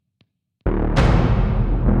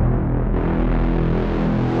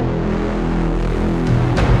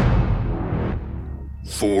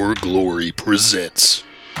For Glory presents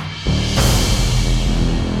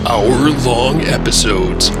hour-long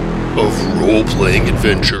episodes of role-playing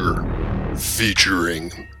adventure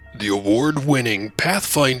featuring the award-winning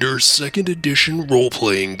Pathfinder 2nd Edition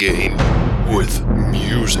role-playing game with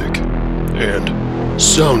music and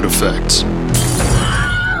sound effects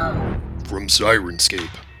from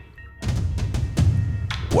Syrinscape.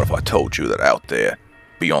 What if I told you that out there,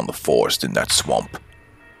 beyond the forest in that swamp,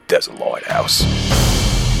 there's a lighthouse?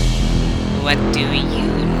 What do you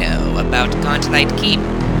know about Gauntlet Keep?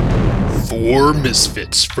 4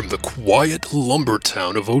 misfits from the quiet lumber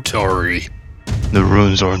town of Otari. The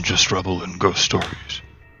ruins aren't just rubble and ghost stories.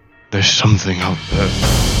 There's something out there.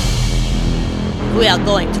 We are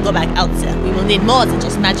going to go back out there. We will need more than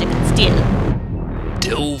just magic and steel.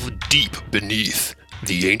 Delve deep beneath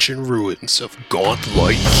the ancient ruins of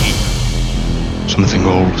Gauntlet Keep. Something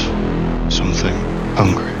old. Something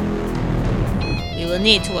hungry. We will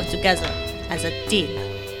need to work together as a team.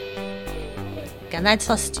 Can I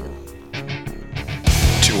trust you?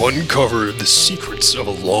 To uncover the secrets of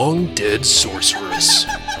a long-dead sorceress.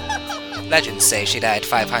 Legends say she died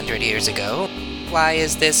 500 years ago. Why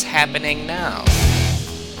is this happening now?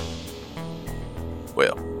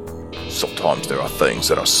 Well, sometimes there are things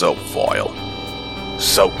that are so vile,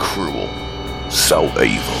 so cruel, so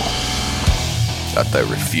evil, that they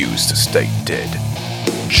refuse to stay dead.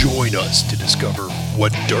 Join us to discover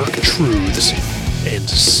what dark truths and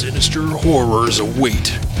sinister horrors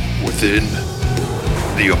await within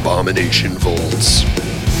the Abomination Vaults.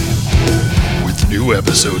 With new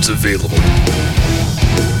episodes available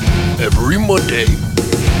every Monday,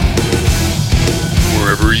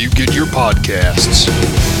 wherever you get your podcasts,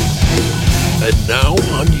 and now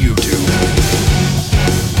on YouTube.